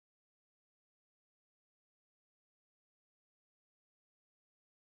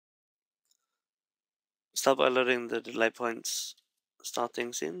start by loading the DelayPoints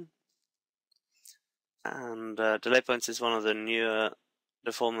starting scene. And DelayPoints is one of the newer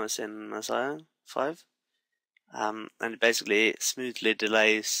deformers in Messiah 5. And it basically smoothly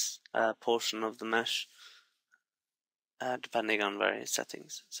delays a portion of the mesh depending on various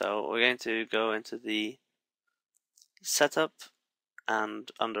settings. So we're going to go into the setup,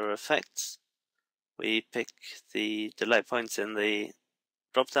 and under effects we pick the delay points in the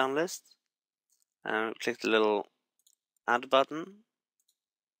drop down list and click the little add button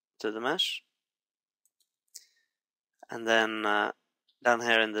to the mesh, and then down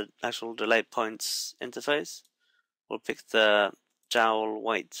here in the actual delay points interface we'll pick the jowl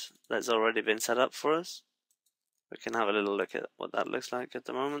weight that's already been set up for us. We can have a little look at what that looks like at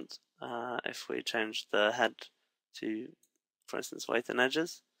the moment. If we change the head to, for instance, weight and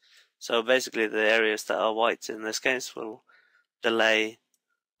edges. So basically the areas that are white in this case will delay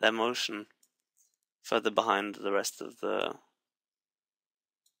their motion further behind the rest of the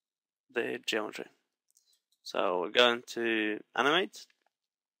geometry. So we're going to animate,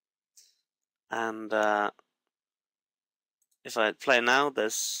 and if I play now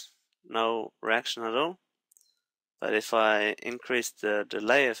there's no reaction at all. But if I increase the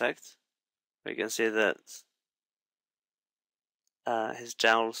delay effect, we can see that his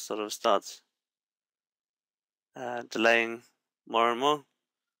jowl sort of starts delaying more and more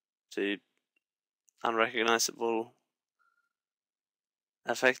to unrecognizable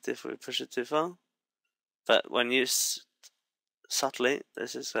effect if we push it too far. But when used subtly,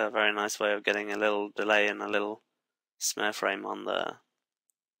 this is a very nice way of getting a little delay and a little smear frame on the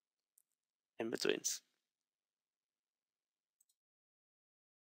in-betweens.